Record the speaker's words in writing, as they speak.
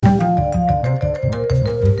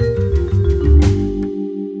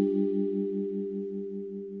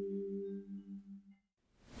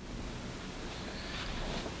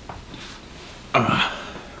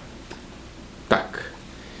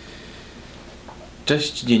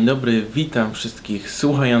Cześć, dzień dobry, witam wszystkich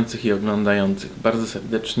słuchających i oglądających bardzo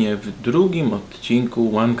serdecznie w drugim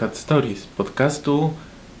odcinku OneCut Stories, podcastu,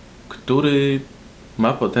 który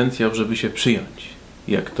ma potencjał, żeby się przyjąć.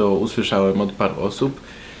 Jak to usłyszałem od paru osób.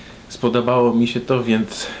 Spodobało mi się to,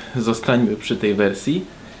 więc zostańmy przy tej wersji.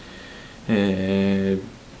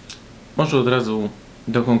 Może od razu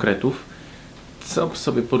do konkretów. Co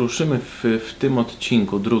sobie poruszymy w tym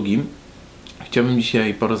odcinku drugim? Chciałbym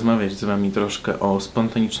dzisiaj porozmawiać z Wami troszkę o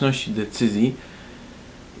spontaniczności decyzji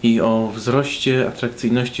i o wzroście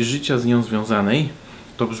atrakcyjności życia z nią związanej.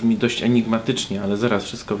 To brzmi dość enigmatycznie, ale zaraz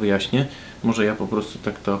wszystko wyjaśnię. Może ja po prostu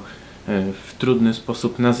tak to w trudny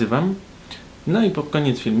sposób nazywam. No i pod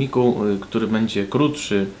koniec filmiku, który będzie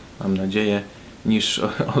krótszy, mam nadzieję, niż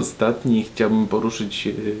ostatni, chciałbym poruszyć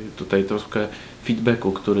tutaj troszkę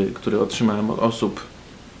feedbacku, który otrzymałem od osób,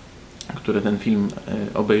 które ten film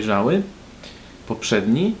obejrzały.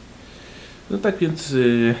 Poprzedni. No tak więc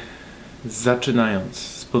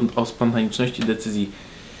zaczynając o spontaniczności decyzji.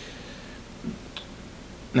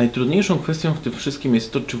 Najtrudniejszą kwestią w tym wszystkim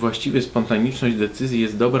jest to, czy właściwie spontaniczność decyzji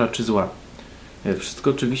jest dobra czy zła. Wszystko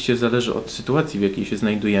oczywiście zależy od sytuacji, w jakiej się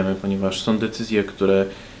znajdujemy, ponieważ są decyzje, które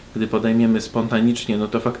gdy podejmiemy spontanicznie, no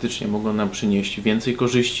to faktycznie mogą nam przynieść więcej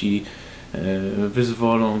korzyści,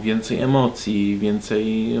 wyzwolą, więcej emocji,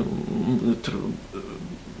 więcej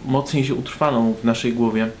mocniej się utrwalą w naszej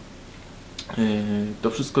głowie.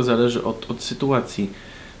 To wszystko zależy od sytuacji.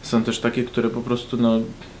 Są też takie, które po prostu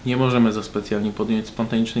nie możemy za specjalnie podjąć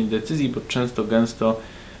spontanicznej decyzji, bo gęsto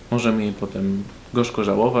możemy jej potem gorzko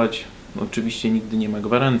żałować. Oczywiście nigdy nie ma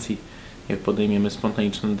gwarancji, jak podejmiemy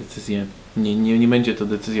spontaniczną decyzję. Nie będzie to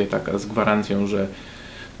decyzja taka z gwarancją, że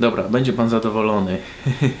dobra, będzie Pan zadowolony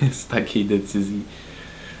z takiej decyzji.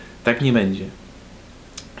 Tak nie będzie.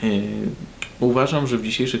 Uważam, że w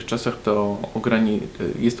dzisiejszych czasach to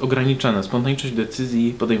jest ograniczana. Spontaniczność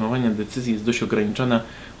decyzji, podejmowania decyzji jest dość ograniczana,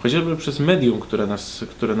 chociażby przez medium,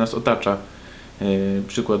 które nas otacza.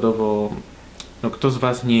 Przykładowo, kto z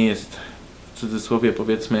Was nie jest, w cudzysłowie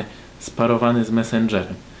powiedzmy, sparowany z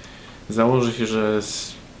Messengerem? Założę się, że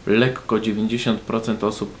lekko 90%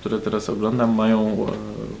 osób, które teraz oglądam, mają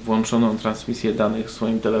włączoną transmisję danych w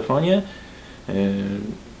swoim telefonie.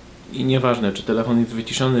 I nieważne, czy telefon jest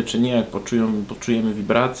wyciszony, czy nie, jak poczujemy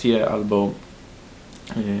wibrację albo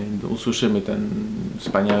usłyszymy ten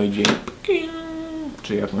wspaniały dźwięk,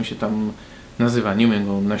 czy jak on się tam nazywa, nie umiem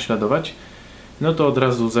go naśladować, no to od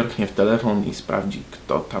razu zerknie w telefon i sprawdzi,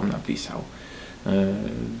 kto tam napisał.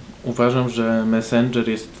 Uważam, że Messenger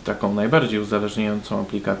jest taką najbardziej uzależniającą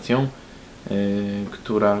aplikacją,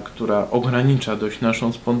 która ogranicza dość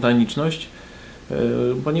naszą spontaniczność,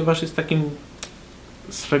 ponieważ jest takim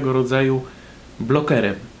swego rodzaju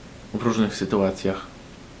blokerem w różnych sytuacjach.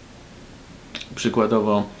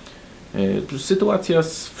 Przykładowo sytuacja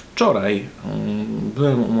z wczoraj.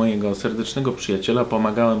 Byłem u mojego serdecznego przyjaciela,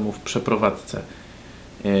 pomagałem mu w przeprowadzce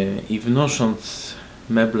i wnosząc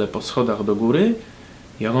meble po schodach do góry,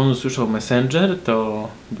 jak on usłyszał Messenger, to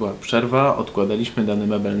była przerwa, odkładaliśmy dany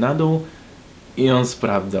mebel na dół i on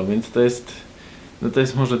sprawdzał, więc to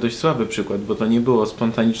jest może dość słaby przykład, bo to nie było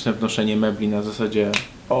spontaniczne wnoszenie mebli na zasadzie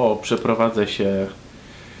przeprowadzę się,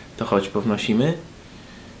 to chodź, pownosimy.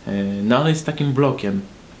 No ale jest takim blokiem.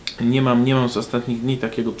 Nie mam z ostatnich dni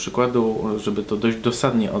takiego przykładu, żeby to dość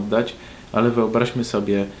dosadnie oddać, ale wyobraźmy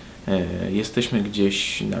sobie, jesteśmy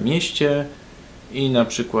gdzieś na mieście i na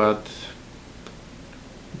przykład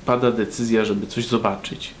pada decyzja, żeby coś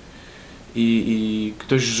zobaczyć. I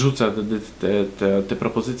ktoś rzuca te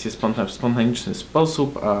propozycje w spontaniczny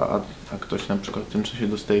sposób, a ktoś na przykład w tym czasie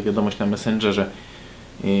dostaje wiadomość na Messengerze.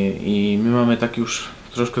 I my mamy tak już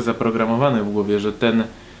troszkę zaprogramowane w głowie, że ten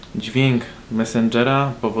dźwięk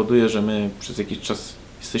Messengera powoduje, że my przez jakiś czas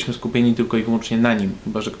jesteśmy skupieni tylko i wyłącznie na nim.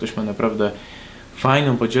 Chyba że ktoś ma naprawdę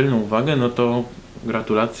fajną, podzielną uwagę, no to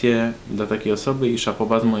gratulacje dla takiej osoby i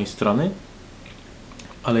szapoba z mojej strony.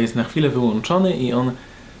 Ale jest na chwilę wyłączony i on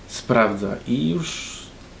sprawdza i już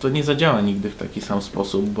to nie zadziała nigdy w taki sam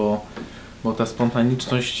sposób, bo ta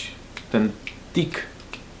spontaniczność, ten tik,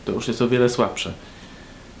 to już jest o wiele słabsze.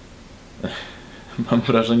 Mam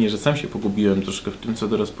wrażenie, że sam się pogubiłem troszkę w tym, co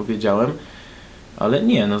teraz powiedziałem, ale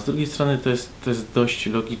nie, z drugiej strony to jest dość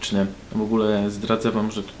logiczne. W ogóle zdradzę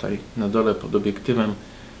Wam, że tutaj na dole pod obiektywem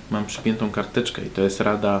mam przypiętą karteczkę i to jest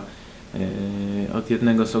rada od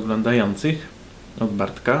jednego z oglądających, od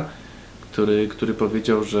Bartka, który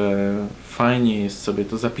powiedział, że fajnie jest sobie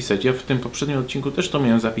to zapisać. Ja w tym poprzednim odcinku też to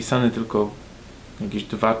miałem zapisane, tylko jakieś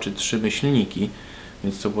 2 czy 3 myślniki,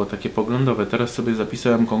 więc to było takie poglądowe. Teraz sobie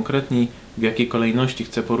zapisałem konkretnie, w jakiej kolejności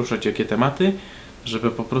chcę poruszać jakie tematy,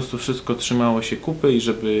 żeby po prostu wszystko trzymało się kupy i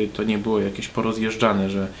żeby to nie było jakieś porozjeżdżane,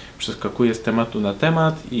 że przeskakuję z tematu na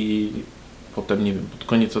temat i potem, nie wiem, pod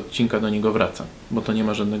koniec odcinka do niego wracam, bo to nie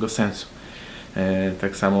ma żadnego sensu.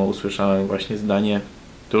 Tak samo usłyszałem właśnie zdanie,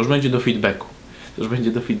 to już będzie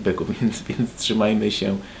do feedbacku, więc trzymajmy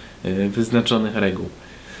się wyznaczonych reguł.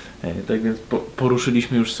 Tak więc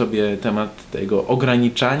poruszyliśmy już sobie temat tego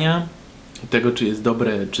ograniczania, tego czy jest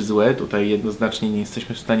dobre czy złe. Tutaj jednoznacznie nie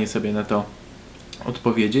jesteśmy w stanie sobie na to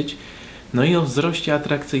odpowiedzieć. No i o wzroście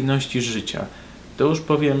atrakcyjności życia. To już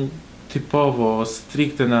powiem typowo,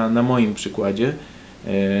 stricte na moim przykładzie.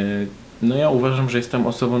 No ja uważam, że jestem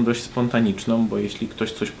osobą dość spontaniczną, bo jeśli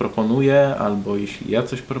ktoś coś proponuje, albo jeśli ja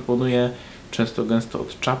coś proponuję, często gęsto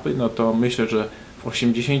od czapy, no to myślę, że w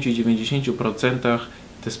 80-90%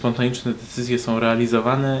 te spontaniczne decyzje są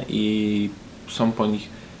realizowane i są po nich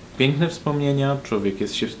piękne wspomnienia. Człowiek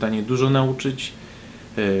jest się w stanie dużo nauczyć,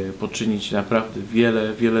 poczynić naprawdę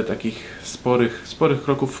wiele takich sporych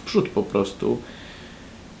kroków w przód po prostu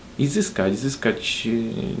i zyskać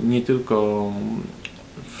nie tylko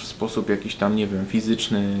w sposób jakiś tam, nie wiem,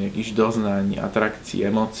 fizyczny, jakichś doznań, atrakcji,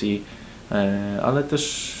 emocji, ale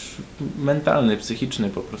też mentalny, psychiczny.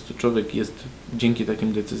 Po prostu człowiek jest dzięki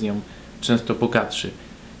takim decyzjom często bogatszy.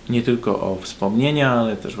 Nie tylko o wspomnienia,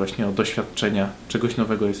 ale też właśnie o doświadczenia, czegoś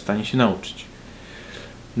nowego jest w stanie się nauczyć.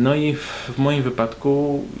 No i w moim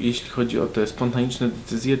wypadku, jeśli chodzi o te spontaniczne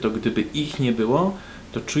decyzje, to gdyby ich nie było,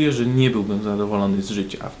 to czuję, że nie byłbym zadowolony z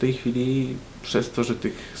życia. A w tej chwili, przez to, że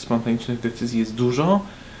tych spontanicznych decyzji jest dużo,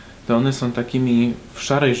 to one są takimi w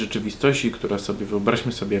szarej rzeczywistości, która sobie,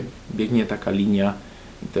 wyobraźmy sobie, biegnie taka linia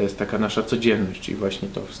i to jest taka nasza codzienność, czyli właśnie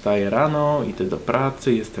to wstaję rano, idę do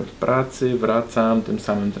pracy, jestem w pracy, wracam tym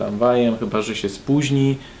samym tramwajem, chyba że się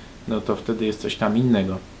spóźni, no to wtedy jest coś tam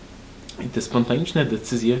innego. I te spontaniczne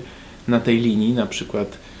decyzje na tej linii, na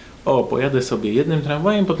przykład pojadę sobie jednym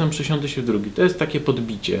tramwajem, potem przesiądę się w drugi. To jest takie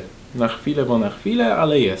podbicie. Na chwilę,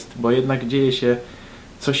 ale jest. Bo jednak dzieje się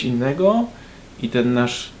coś innego i ten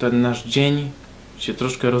nasz dzień się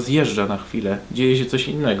troszkę rozjeżdża na chwilę. Dzieje się coś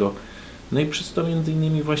innego. No i przez to między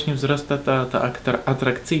innymi właśnie wzrasta ta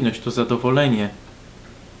atrakcyjność, to zadowolenie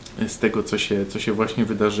z tego, co się właśnie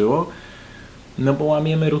wydarzyło. No bo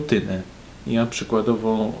łamiemy rutynę. Ja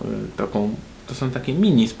przykładowo to są takie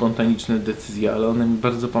mini spontaniczne decyzje, ale one mi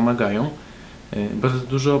bardzo pomagają. Bardzo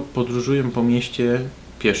dużo podróżuję po mieście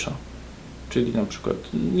pieszo. Czyli na przykład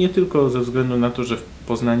nie tylko ze względu na to, że w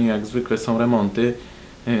Poznaniu jak zwykle są remonty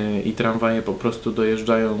i tramwaje po prostu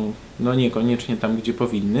dojeżdżają no niekoniecznie tam, gdzie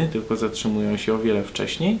powinny, tylko zatrzymują się o wiele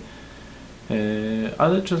wcześniej.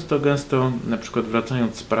 Ale często gęsto, na przykład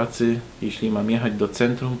wracając z pracy, jeśli mam jechać do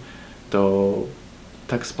centrum, to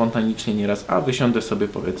tak spontanicznie nieraz, wysiądę sobie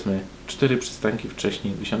powiedzmy 4 przystanki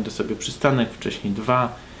wcześniej, wysiądę sobie przystanek wcześniej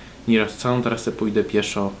 2, nieraz całą trasę pójdę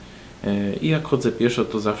pieszo i jak chodzę pieszo,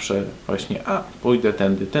 to zawsze właśnie pójdę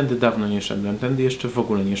tędy dawno nie szedłem, tędy jeszcze w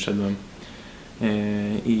ogóle nie szedłem.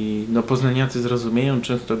 I no poznaniacy zrozumieją,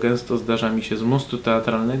 często gęsto zdarza mi się z mostu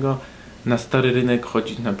teatralnego na Stary Rynek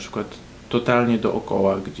chodzić na przykład totalnie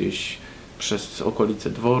dookoła, gdzieś przez okolice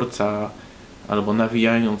dworca, albo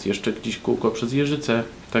nawijając jeszcze gdzieś kółko przez Jeżycę.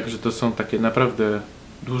 Także to są takie naprawdę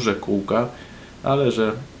duże kółka, ale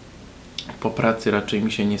że po pracy raczej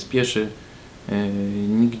mi się nie spieszy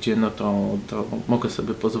nigdzie, no to mogę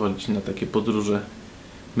sobie pozwolić na takie podróże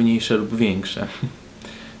mniejsze lub większe.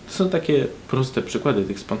 To są takie proste przykłady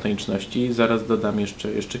tych spontaniczności. Zaraz dodam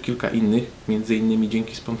jeszcze kilka innych. Między innymi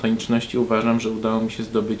dzięki spontaniczności uważam, że udało mi się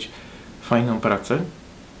zdobyć fajną pracę.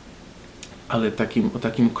 Ale o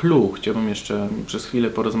takim clue chciałbym jeszcze przez chwilę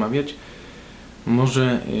porozmawiać.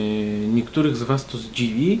 Może niektórych z Was to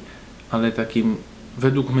zdziwi, ale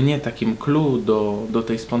według mnie takim clue do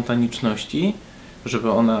tej spontaniczności,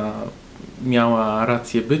 żeby ona miała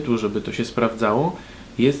rację bytu, żeby to się sprawdzało,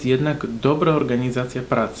 jest jednak dobra organizacja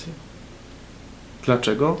pracy.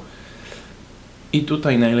 Dlaczego? I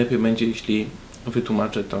tutaj najlepiej będzie, jeśli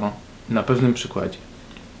wytłumaczę to na pewnym przykładzie.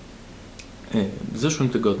 W zeszłym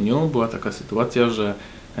tygodniu była taka sytuacja, że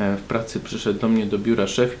w pracy przyszedł do mnie do biura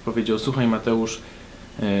szef i powiedział: słuchaj Mateusz,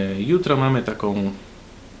 jutro mamy taką,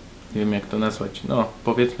 nie wiem jak to nazwać,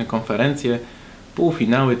 powiedzmy konferencję,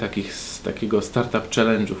 półfinały takiego startup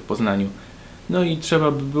challenge'u w Poznaniu. No i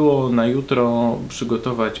trzeba by było na jutro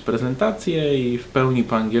przygotować prezentację i w pełni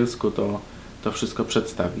po angielsku to wszystko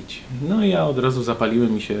przedstawić. No i ja od razu zapaliły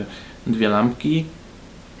mi się 2 lampki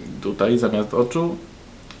tutaj zamiast oczu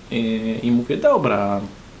i mówię: dobra,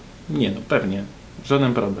 pewnie,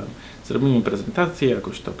 żaden problem. Zrobimy prezentację,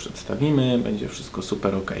 jakoś to przedstawimy, będzie wszystko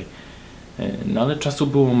super ok. No ale czasu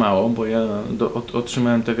było mało, bo ja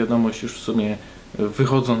otrzymałem tę wiadomość już w sumie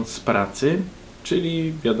wychodząc z pracy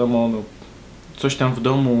Czyli wiadomo, no, coś tam w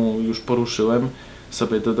domu już poruszyłem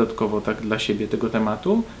sobie dodatkowo tak dla siebie tego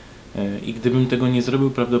tematu i gdybym tego nie zrobił,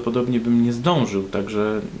 prawdopodobnie bym nie zdążył,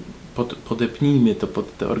 także podepnijmy to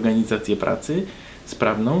pod tę organizację pracy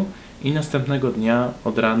sprawną i następnego dnia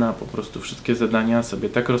od rana po prostu wszystkie zadania sobie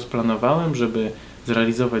tak rozplanowałem, żeby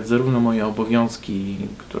zrealizować zarówno moje obowiązki,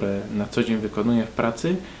 które na co dzień wykonuję w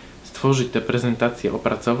pracy, stworzyć tę prezentację,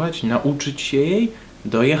 opracować, nauczyć się jej,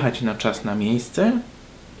 dojechać na czas na miejsce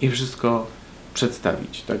i wszystko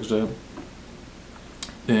przedstawić. Także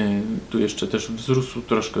tu jeszcze też wzrósł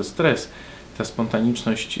troszkę stres. Ta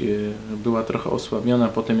spontaniczność była trochę osłabiona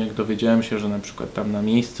po tym, jak dowiedziałem się, że na przykład tam na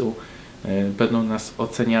miejscu będą nas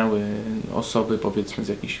oceniały osoby powiedzmy z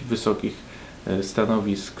jakichś wysokich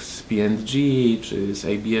stanowisk z P&G czy z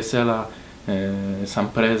ABSL-a, sam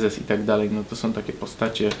prezes i tak dalej. No to są takie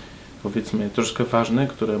postacie powiedzmy troszkę ważne,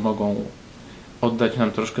 które mogą oddać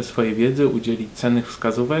nam troszkę swojej wiedzy, udzielić cennych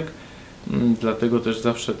wskazówek. Dlatego też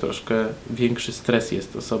zawsze troszkę większy stres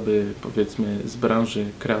jest osoby powiedzmy z branży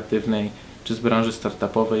kreatywnej czy z branży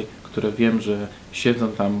startupowej, które wiem, że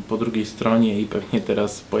siedzą tam po drugiej stronie i pewnie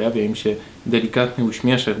teraz pojawia im się delikatny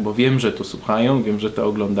uśmieszek, bo wiem, że to słuchają, wiem, że to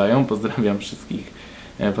oglądają. Pozdrawiam wszystkich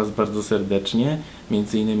Was bardzo serdecznie,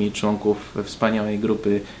 między innymi członków wspaniałej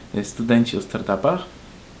grupy Studenci o Startupach,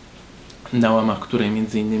 na łamach której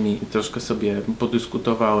między innymi troszkę sobie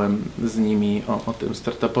podyskutowałem z nimi o tym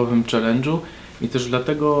startupowym challenge'u i też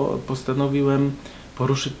dlatego postanowiłem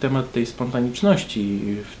poruszyć temat tej spontaniczności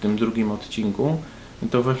w tym drugim odcinku. I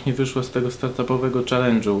to właśnie wyszło z tego startupowego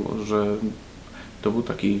challenge'u, że to był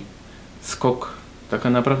taki skok, taka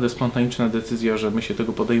naprawdę spontaniczna decyzja, że my się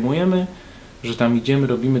tego podejmujemy, że tam idziemy,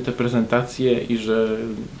 robimy te prezentacje i że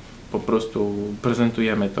po prostu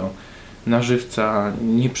prezentujemy to na żywca,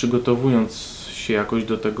 nie przygotowując się jakoś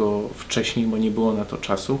do tego wcześniej, bo nie było na to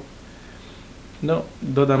czasu. No,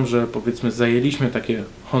 dodam, że powiedzmy zajęliśmy takie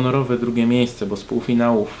honorowe drugie miejsce, bo z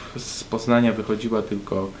półfinałów z Poznania wychodziła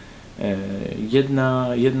tylko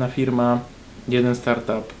jedna firma, jeden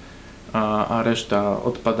startup, a reszta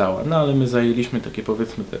odpadała. No ale my zajęliśmy takie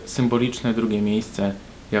powiedzmy te symboliczne drugie miejsce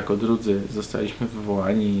jako drudzy. Zostaliśmy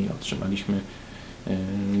wywołani i otrzymaliśmy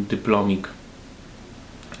dyplomik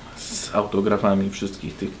z autografami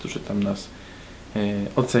wszystkich tych, którzy tam nas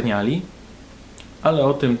oceniali. Ale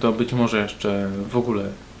o tym to być może jeszcze w ogóle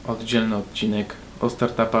oddzielny odcinek o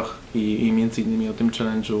startupach i między innymi o tym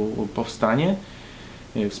challenge'u powstanie.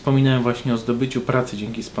 Wspominałem właśnie o zdobyciu pracy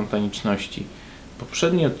dzięki spontaniczności.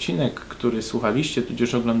 Poprzedni odcinek, który słuchaliście,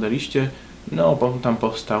 tudzież oglądaliście, no on tam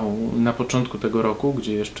powstał na początku tego roku,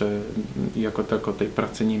 gdzie jeszcze jako tako tej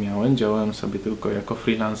pracy nie miałem. Działałem sobie tylko jako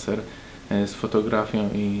freelancer z fotografią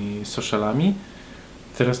i socialami.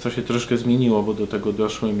 Teraz to się troszkę zmieniło, bo do tego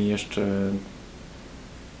doszły mi jeszcze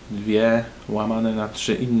 2 łamane na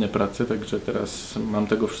 3 inne prace, także teraz mam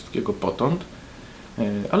tego wszystkiego potąd.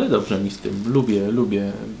 Ale dobrze mi z tym.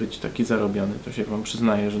 Lubię być taki zarobiony. To się Wam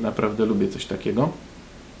przyznaję, że naprawdę lubię coś takiego.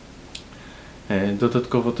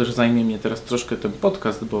 Dodatkowo też zajmie mnie teraz troszkę ten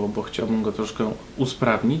podcast, bo chciałbym go troszkę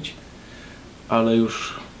usprawnić, ale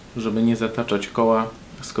już, żeby nie zataczać koła,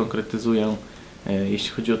 skonkretyzuję. Jeśli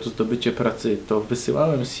chodzi o to zdobycie pracy, to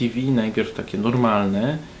wysyłałem CV najpierw takie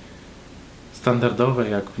normalne, standardowe,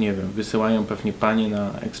 jak nie wiem, wysyłają pewnie panie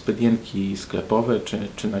na ekspedientki sklepowe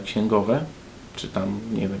czy na księgowe, czy tam,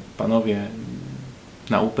 nie wiem, panowie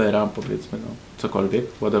na Ubera, powiedzmy, no cokolwiek,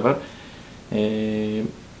 whatever.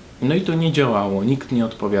 No i to nie działało, nikt nie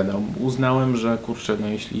odpowiadał. Uznałem, że kurczę, no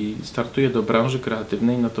jeśli startuję do branży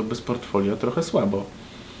kreatywnej, no to bez portfolio trochę słabo.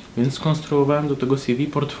 Więc skonstruowałem do tego CV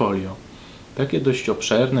portfolio. Takie dość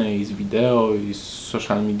obszerne i z wideo, i z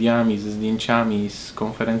social mediami, ze zdjęciami, z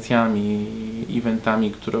konferencjami,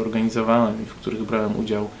 eventami, które organizowałem i w których brałem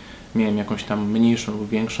udział, miałem jakąś tam mniejszą lub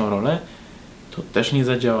większą rolę, to też nie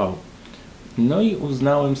zadziałało. No i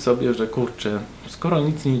uznałem sobie, że kurczę, skoro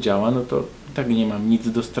nic nie działa, no to tak nie mam nic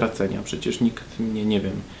do stracenia. Przecież nikt mnie, nie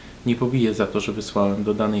wiem, nie pobije za to, że wysłałem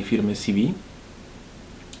do danej firmy CV.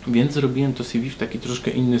 Więc zrobiłem to CV w taki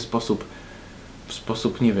troszkę inny sposób. W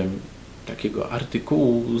sposób, nie wiem, takiego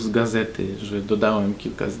artykułu z gazety, że dodałem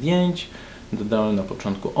kilka zdjęć, dodałem na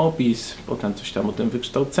początku opis, potem coś tam o tym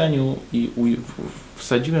wykształceniu i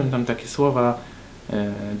wsadziłem tam takie słowa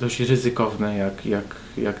dość ryzykowne,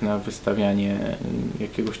 jak na wystawianie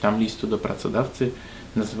jakiegoś tam listu do pracodawcy.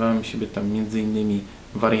 Nazywałem siebie tam między innymi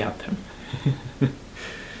wariatem.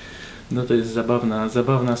 No to jest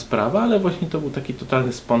zabawna sprawa, ale właśnie to był taki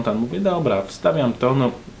totalny spontan. Mówię, dobra, wstawiam to,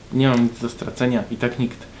 no nie mam nic do stracenia i tak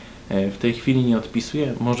nikt w tej chwili nie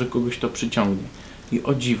odpisuje, może kogoś to przyciągnie. I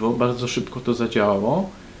o dziwo, bardzo szybko to zadziałało.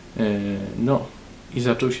 No, i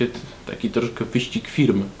zaczął się taki troszkę wyścig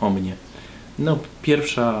firm o mnie. No,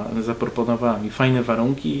 pierwsza zaproponowała mi fajne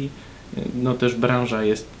warunki, no też branża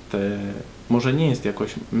jest, może nie jest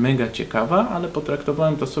jakoś mega ciekawa, ale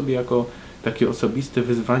potraktowałem to sobie jako takie osobiste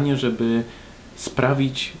wyzwanie, żeby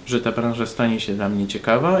sprawić, że ta branża stanie się dla mnie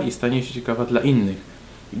ciekawa i stanie się ciekawa dla innych.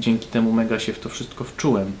 I dzięki temu mega się w to wszystko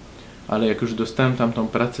wczułem. Ale jak już dostałem tamtą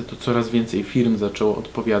pracę, to coraz więcej firm zaczęło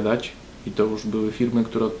odpowiadać i to już były firmy,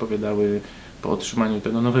 które odpowiadały po otrzymaniu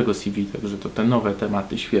tego nowego CV, także to te nowe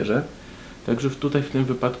tematy, świeże. Także tutaj w tym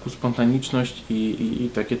wypadku spontaniczność i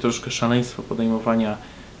takie troszkę szaleństwo podejmowania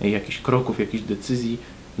jakichś kroków, jakichś decyzji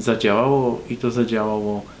zadziałało i to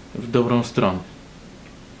zadziałało w dobrą stronę.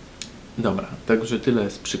 Dobra, także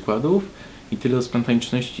tyle z przykładów i tyle o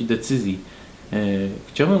spontaniczności decyzji.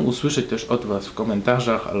 Chciałbym usłyszeć też od Was w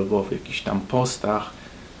komentarzach albo w jakichś tam postach,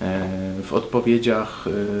 w odpowiedziach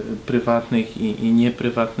prywatnych i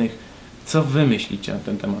nieprywatnych, co Wy myślicie na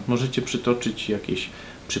ten temat. Możecie przytoczyć jakieś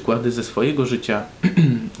przykłady ze swojego życia,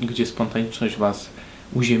 gdzie spontaniczność Was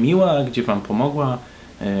uziemiła, gdzie Wam pomogła,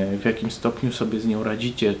 w jakim stopniu sobie z nią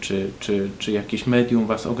radzicie, czy jakieś medium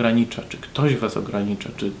Was ogranicza, czy ktoś Was ogranicza,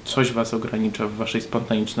 czy coś Was ogranicza w Waszej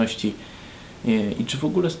spontaniczności i czy w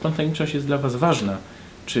ogóle spontaniczność jest dla Was ważna.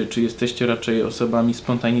 Czy jesteście raczej osobami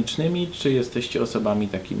spontanicznymi, czy jesteście osobami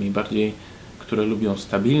takimi bardziej, które lubią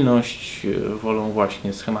stabilność, wolą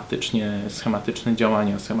właśnie schematyczne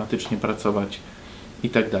działania, schematycznie pracować i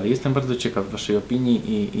tak dalej. Jestem bardzo ciekaw Waszej opinii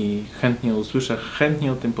i chętnie usłyszę,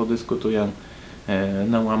 chętnie o tym podyskutuję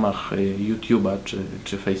na łamach YouTube'a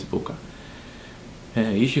czy Facebooka.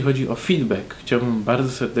 Jeśli chodzi o feedback, chciałbym bardzo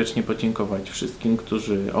serdecznie podziękować wszystkim,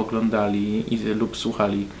 którzy oglądali lub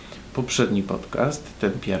słuchali poprzedni podcast,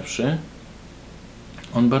 ten pierwszy.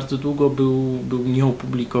 On bardzo długo był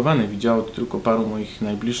nieopublikowany, widziało to tylko paru moich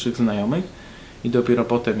najbliższych znajomych i dopiero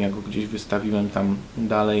potem ja go gdzieś wystawiłem tam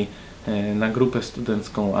dalej na grupę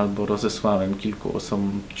studencką albo rozesłałem kilku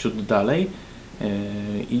osobom ciut dalej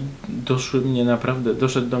i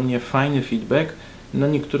doszedł do mnie fajny feedback. No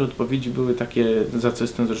niektóre odpowiedzi były takie, za co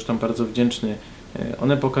jestem zresztą bardzo wdzięczny.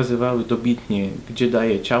 One pokazywały dobitnie, gdzie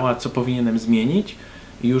daję ciała, co powinienem zmienić.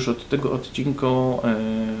 I już od tego odcinku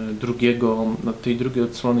drugiego, od tej drugiej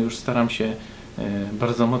odsłony już staram się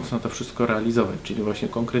bardzo mocno to wszystko realizować, czyli właśnie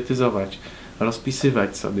konkretyzować,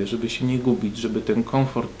 rozpisywać sobie, żeby się nie gubić, żeby ten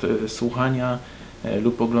komfort słuchania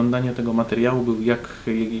lub oglądania tego materiału był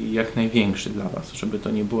jak największy dla Was, żeby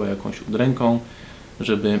to nie było jakąś udręką,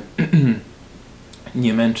 żeby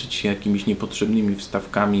nie męczyć się jakimiś niepotrzebnymi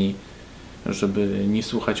wstawkami, żeby nie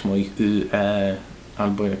słuchać moich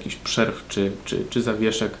albo jakichś przerw czy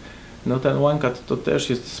zawieszek. No ten OneCut to też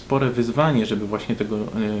jest spore wyzwanie, żeby właśnie tego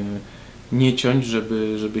nie ciąć,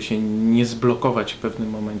 żeby się nie zblokować w pewnym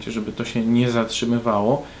momencie, żeby to się nie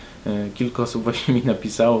zatrzymywało. Kilka osób właśnie mi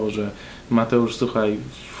napisało, że Mateusz, słuchaj,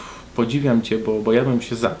 podziwiam Cię, bo ja bym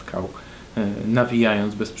się zatkał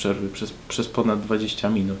nawijając bez przerwy przez ponad 20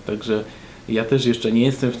 minut. Także ja też jeszcze nie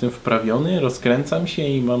jestem w tym wprawiony, rozkręcam się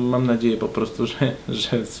i mam nadzieję po prostu,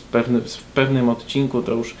 że w pewnym odcinku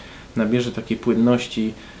to już nabierze takiej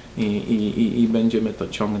płynności i będziemy to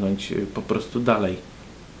ciągnąć po prostu dalej.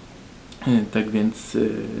 Tak więc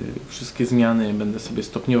wszystkie zmiany będę sobie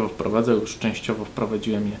stopniowo wprowadzał, już częściowo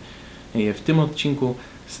wprowadziłem je w tym odcinku.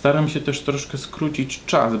 Staram się też troszkę skrócić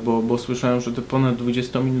czas, bo słyszałem, że to ponad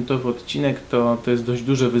 20-minutowy odcinek to jest dość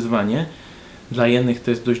duże wyzwanie. Dla jednych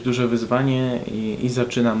to jest dość duże wyzwanie i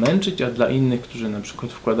zaczyna męczyć, a dla innych, którzy na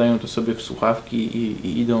przykład wkładają to sobie w słuchawki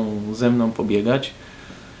i idą ze mną pobiegać.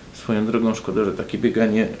 Swoją drogą szkoda, że takie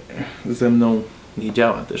bieganie ze mną nie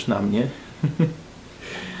działa też na mnie.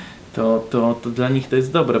 To dla nich to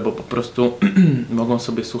jest dobre, bo po prostu mogą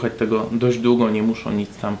sobie słuchać tego dość długo, nie muszą nic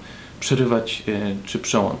tam przerywać czy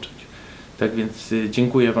przełączać. Tak więc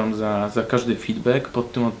dziękuję Wam za każdy feedback.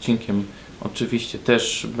 Pod tym odcinkiem oczywiście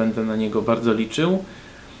też będę na niego bardzo liczył.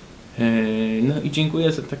 No i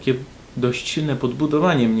dziękuję za takie dość silne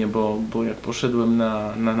podbudowanie mnie, bo jak poszedłem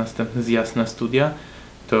na następny zjazd na studia,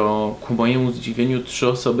 to ku mojemu zdziwieniu 3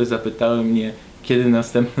 osoby zapytały mnie, kiedy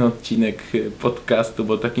następny odcinek podcastu,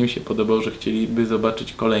 bo takim się podobał, że chcieliby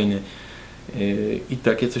zobaczyć kolejny. I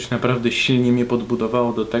takie coś naprawdę silnie mnie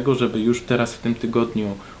podbudowało do tego, żeby już teraz w tym tygodniu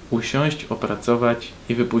usiąść, opracować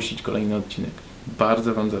i wypuścić kolejny odcinek.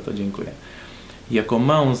 Bardzo Wam za to dziękuję. Jako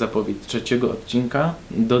małą zapowiedź 3. odcinka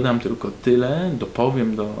dodam tylko tyle,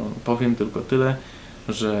 powiem tylko tyle,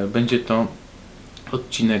 że będzie to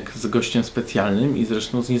odcinek z gościem specjalnym i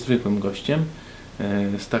zresztą z niezwykłym gościem,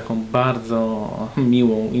 z taką bardzo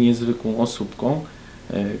miłą i niezwykłą osóbką,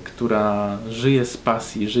 która żyje z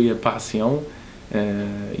pasji, żyje pasją.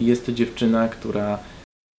 Jest to dziewczyna, która